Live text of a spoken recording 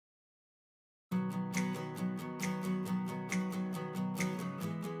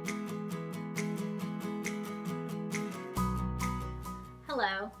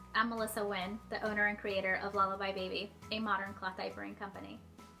Hello, I'm Melissa Wynn, the owner and creator of Lalabye Baby, a modern cloth diapering company.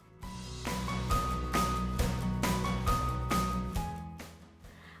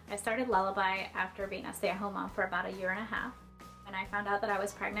 I started Lalabye after being a stay-at-home mom for about a year and a half. When I found out that I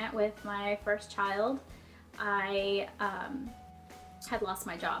was pregnant with my first child, I had lost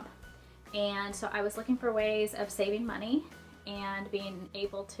my job. And so I was looking for ways of saving money and being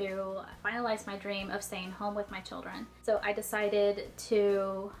able to finalize my dream of staying home with my children. So I decided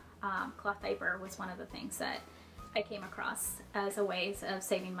to, cloth diaper was one of the things that I came across as a ways of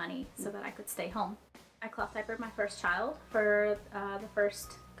saving money so that I could stay home. I cloth diapered my first child for the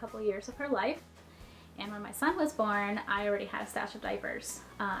first couple years of her life. And when my son was born, I already had a stash of diapers.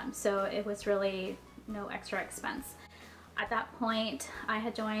 So it was really no extra expense. At that point, I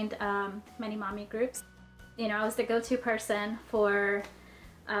had joined many mommy groups. You know, I was the go-to person for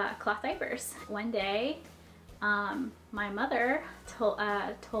cloth diapers. One day, my mother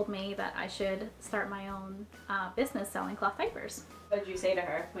told me that I should start my own business selling cloth diapers. What did you say to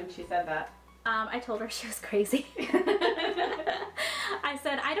her when she said that? I told her she was crazy. I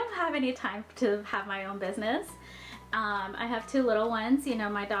said, I don't have any time to have my own business. I have two little ones. You know,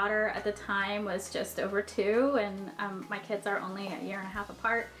 my daughter at the time was just over 2, and my kids are only a year and a half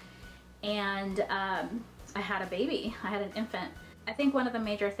apart. And I had a baby. I had an infant. I think one of the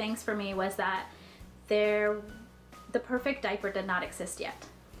major things for me was that the perfect diaper did not exist yet.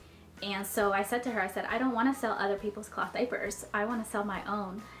 And so I said to her, I said, I don't want to sell other people's cloth diapers. I want to sell my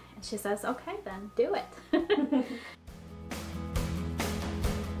own. And she says, okay, then do it.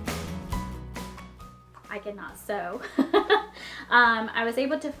 I could not sew. I was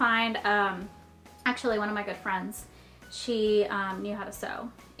able to find, actually one of my good friends, she knew how to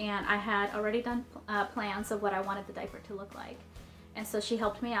sew, and I had already done plans of what I wanted the diaper to look like. And so she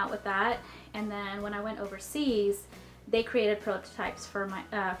helped me out with that. And then when I went overseas, they created prototypes for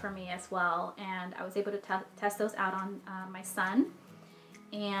me as well, and I was able to test those out on my son.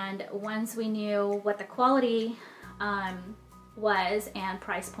 And once we knew what the quality was and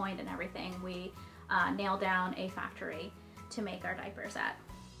price point and everything, we nailed down a factory to make our diapers at.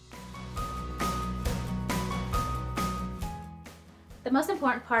 The most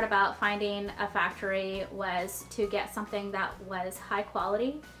important part about finding a factory was to get something that was high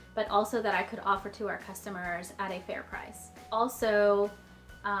quality, but also that I could offer to our customers at a fair price. Also,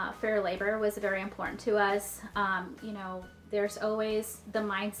 fair labor was very important to us. You know, there's always the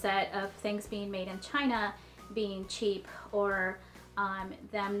mindset of things being made in China being cheap, or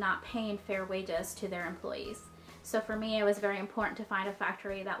them not paying fair wages to their employees. So for me, it was very important to find a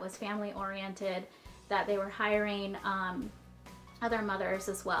factory that was family oriented, that they were hiring other mothers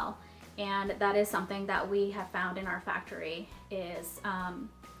as well. And that is something that we have found in our factory, is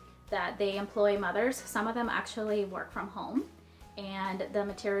that they employ mothers. Some of them actually work from home, and the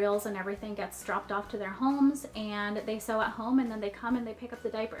materials and everything gets dropped off to their homes, and they sew at home, and then they come and they pick up the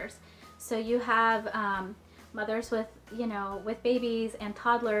diapers. So you have mothers with, you know, with babies and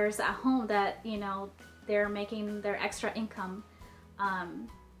toddlers at home that, you know, they're making their extra income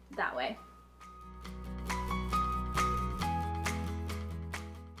that way.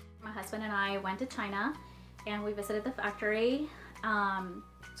 My husband and I went to China and we visited the factory.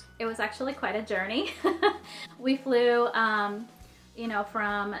 It was actually quite a journey. We flew, you know,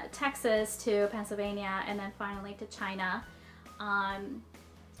 from Texas to Pennsylvania and then finally to China.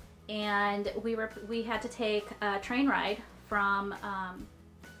 And we had to take a train ride from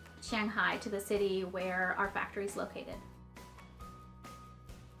Shanghai to the city where our factory is located.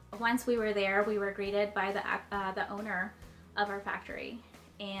 Once we were there, we were greeted by the owner of our factory,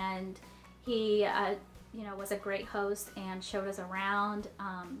 and he you know, was a great host and showed us around.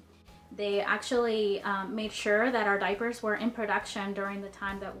 They actually made sure that our diapers were in production during the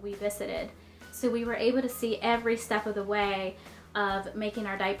time that we visited, so we were able to see every step of the way of making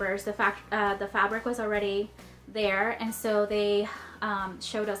our diapers. The fabric was already there, and so they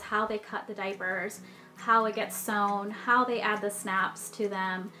showed us how they cut the diapers, how it gets sewn, how they add the snaps to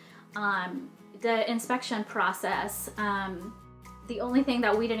them, the inspection process. The only thing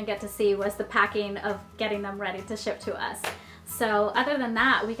that we didn't get to see was the packing of getting them ready to ship to us. So other than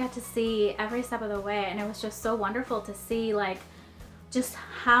that, we got to see every step of the way, and it was just so wonderful to see, like, just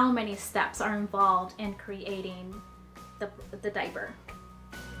how many steps are involved in creating the diaper.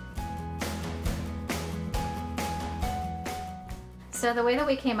 So the way that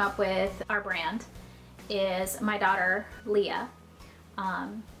we came up with our brand is my daughter, Leah.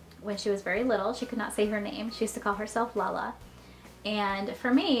 When she was very little, she could not say her name. She used to call herself Lala. And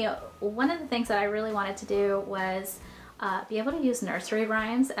for me, one of the things that I really wanted to do was be able to use nursery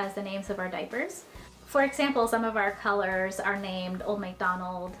rhymes as the names of our diapers. For example, some of our colors are named Old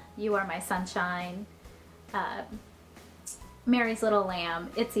MacDonald, You Are My Sunshine, Mary's Little Lamb,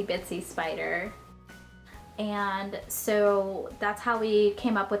 Itsy Bitsy Spider. And so that's how we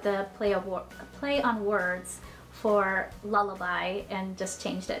came up with the play on words for lullaby and just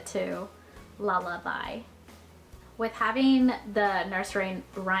changed it to Lalabye. With having the nursery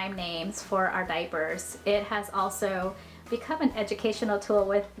rhyme names for our diapers, it has also become an educational tool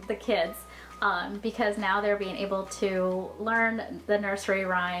with the kids, because now they're being able to learn the nursery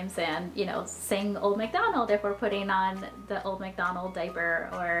rhymes and, you know, sing Old MacDonald if we're putting on the Old MacDonald diaper,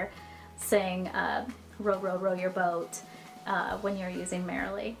 or sing Row, row, row your boat when you're using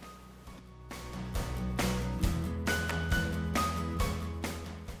Merrily.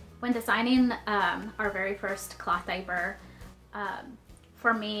 When designing our very first cloth diaper,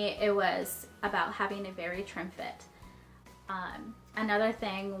 for me it was about having a very trim fit. Another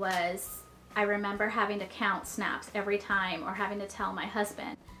thing was, I remember having to count snaps every time, or having to tell my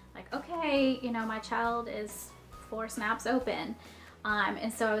husband, like, okay, you know, my child is 4 snaps open.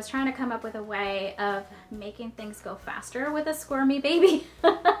 And so I was trying to come up with a way of making things go faster with a squirmy baby.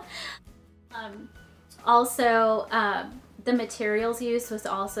 Also, the materials used was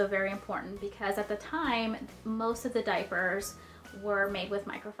also very important, because at the time, most of the diapers were made with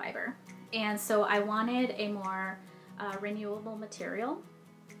microfiber. And so I wanted a more renewable material,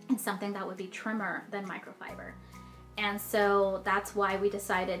 and something that would be trimmer than microfiber. And so that's why we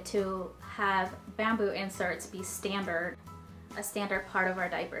decided to have bamboo inserts be a standard part of our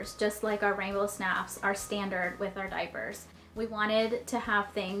diapers, just like our rainbow snaps are standard with our diapers. We wanted to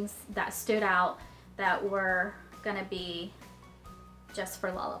have things that stood out, that were gonna be just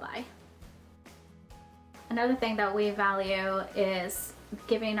for lullaby. Another thing that we value is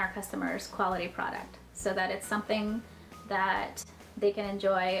giving our customers quality product, so that it's something that they can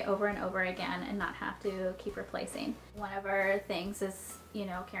enjoy over and over again and not have to keep replacing. One of our things is, you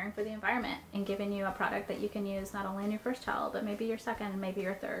know, caring for the environment and giving you a product that you can use not only in your first child, but maybe your second and maybe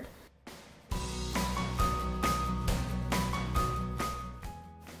your third.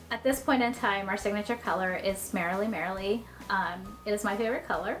 At this point in time, our signature color is Merrily Merrily. It is my favorite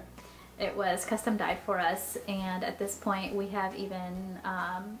color. It was custom dyed for us, and at this point we have even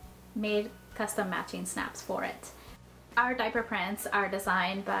made custom matching snaps for it. Our diaper prints are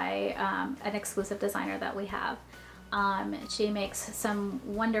designed by an exclusive designer that we have. She makes some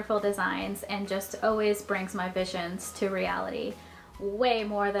wonderful designs and just always brings my visions to reality, way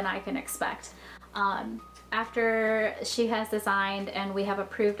more than I can expect. After she has designed and we have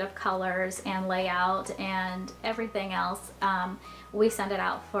approved of colors and layout and everything else, we send it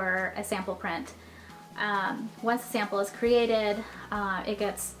out for a sample print. Once the sample is created, it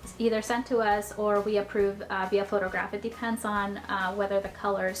gets either sent to us or we approve via photograph. It depends on whether the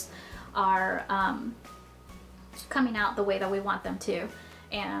colors are coming out the way that we want them to,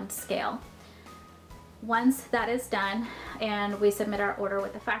 and scale. Once that is done and we submit our order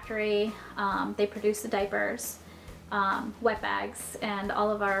with the factory, they produce the diapers, wet bags, and all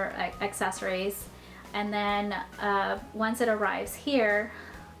of our accessories. And then once it arrives here,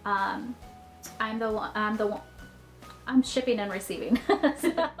 I'm shipping and receiving.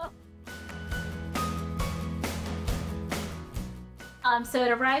 So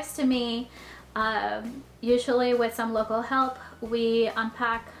it arrives to me, usually with some local help. We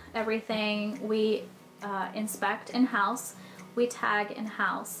unpack everything, we inspect in-house, we tag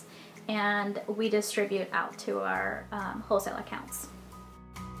in-house, and we distribute out to our wholesale accounts.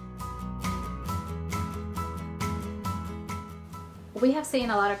 We have seen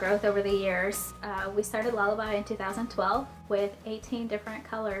a lot of growth over the years. We started Lalabye in 2012 with 18 different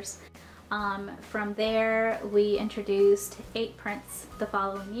colors. From there, we introduced 8 prints the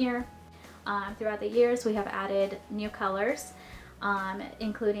following year. Throughout the years, we have added new colors,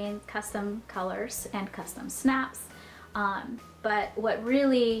 including custom colors and custom snaps. But what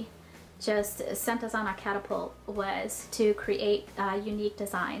really just sent us on a catapult was to create unique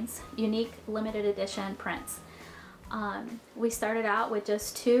designs, unique limited edition prints. We started out with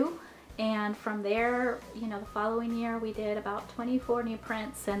just 2, and from there, you know, the following year we did about 24 new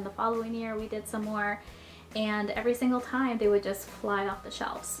prints, and the following year we did some more, and every single time they would just fly off the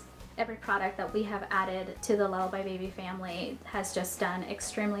shelves. Every product that we have added to the Lalabye Baby family has just done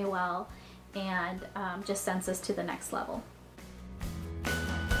extremely well, and just sends us to the next level.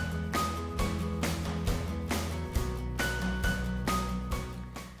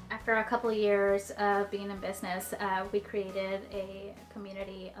 After a couple of years of being in business, we created a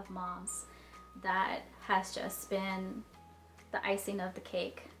community of moms that has just been the icing of the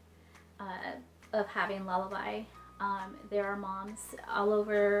cake of having Lalabye There are moms all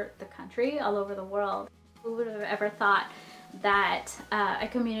over the country, all over the world. Who would have ever thought that a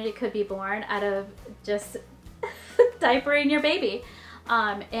community could be born out of just diapering your baby?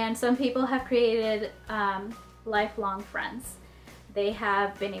 And some people have created lifelong friends. They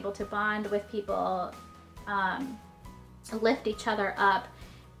have been able to bond with people, lift each other up,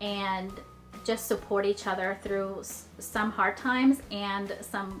 and just support each other through some hard times and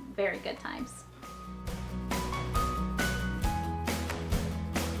some very good times.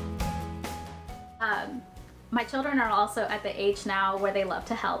 My children are also at the age now where they love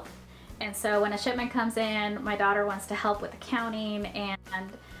to help. And so when a shipment comes in, my daughter wants to help with accounting, and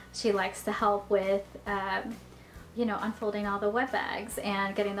she likes to help with you know, unfolding all the wet bags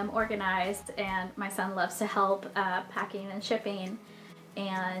and getting them organized. And my son loves to help packing and shipping.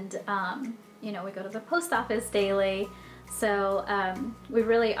 And you know, we go to the post office daily. So we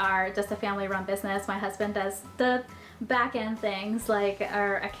really are just a family-run business. My husband does the back-end things like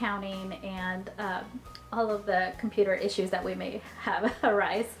our accounting and all of the computer issues that we may have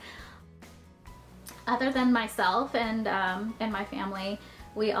arise. Other than myself and my family,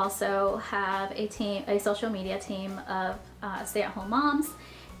 we also have a social media team of stay-at-home moms,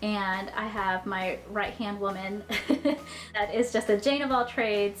 and I have my right-hand woman that is just a Jane of all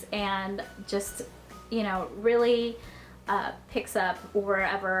trades and just, you know, really picks up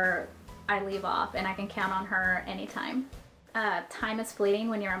wherever I leave off, and I can count on her anytime. Time is fleeting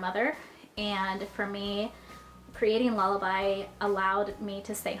when you're a mother, and for me, creating Lalabye allowed me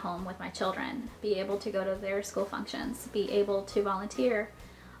to stay home with my children, be able to go to their school functions, be able to volunteer,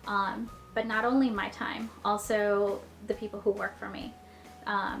 but not only my time, also the people who work for me.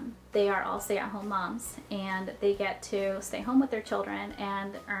 They are all stay-at-home moms, and they get to stay home with their children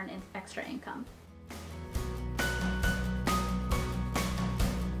and earn extra income.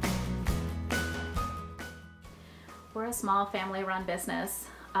 We're a small family-run business.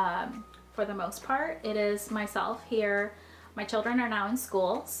 For the most part, it is myself here. My children are now in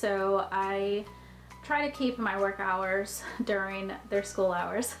school, so I try to keep my work hours during their school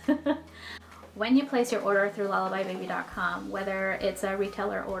hours. When you place your order through lalabyebaby.com, whether it's a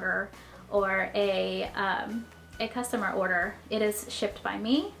retailer order or a customer order, it is shipped by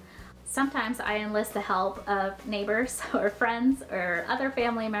me. Sometimes I enlist the help of neighbors or friends or other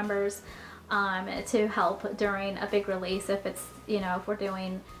family members to help during a big release, if it's, you know, if we're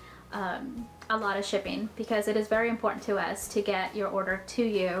doing a lot of shipping, because it is very important to us to get your order to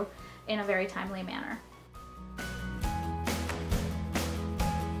you in a very timely manner.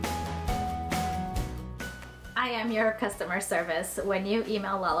 I am your customer service. When you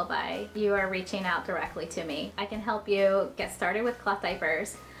email Lalabye, you are reaching out directly to me. I can help you get started with cloth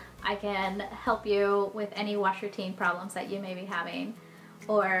diapers. I can help you with any wash routine problems that you may be having,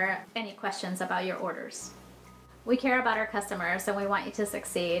 or any questions about your orders. We care about our customers, and we want you to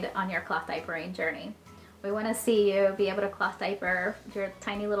succeed on your cloth diapering journey. We want to see you be able to cloth diaper your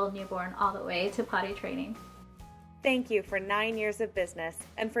tiny little newborn all the way to potty training. Thank you for 9 years of business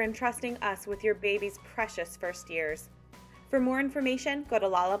and for entrusting us with your baby's precious first years. For more information, go to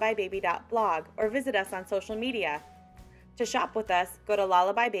lalabyebaby.blog or visit us on social media. To shop with us, go to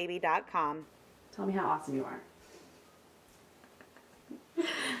lalabyebaby.com. Tell me how awesome you are.